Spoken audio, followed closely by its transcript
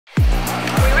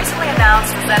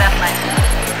u-blox the ZED-F9P,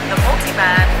 the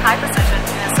multi-band high-precision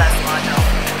GNSS module.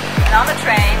 And on the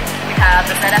train, we have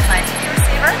the ZED-F9P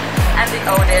receiver and the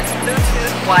ODIN-W2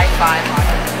 Wi-Fi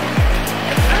module.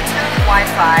 The Bluetooth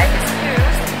Wi-Fi is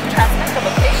used to transmit the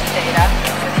location data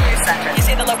to the U-center. You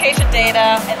see the location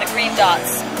data and the green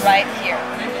dots right here.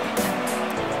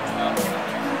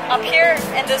 Up here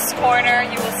in this corner,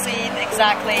 you will see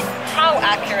exactly how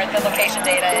accurate the location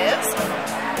data is.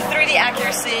 The 3D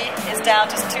accuracy is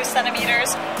down to 2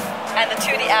 centimeters, and the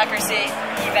 2D accuracy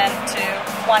even to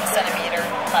 1 centimeter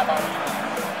level.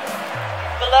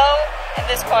 Below, in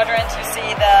this quadrant, you see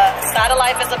the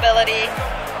satellite visibility.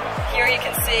 Here you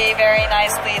can see very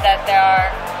nicely that there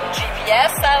are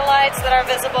GPS satellites that are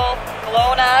visible,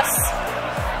 GLONASS,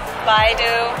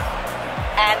 Baidu,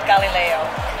 and Galileo.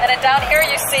 And then down here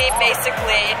you see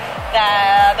basically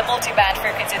the multi-band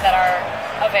frequencies that are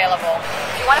available.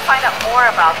 If you want to find out more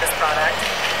about this product,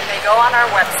 you may go on our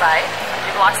website,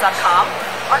 u-blox.com,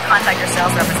 or contact your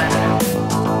sales representative.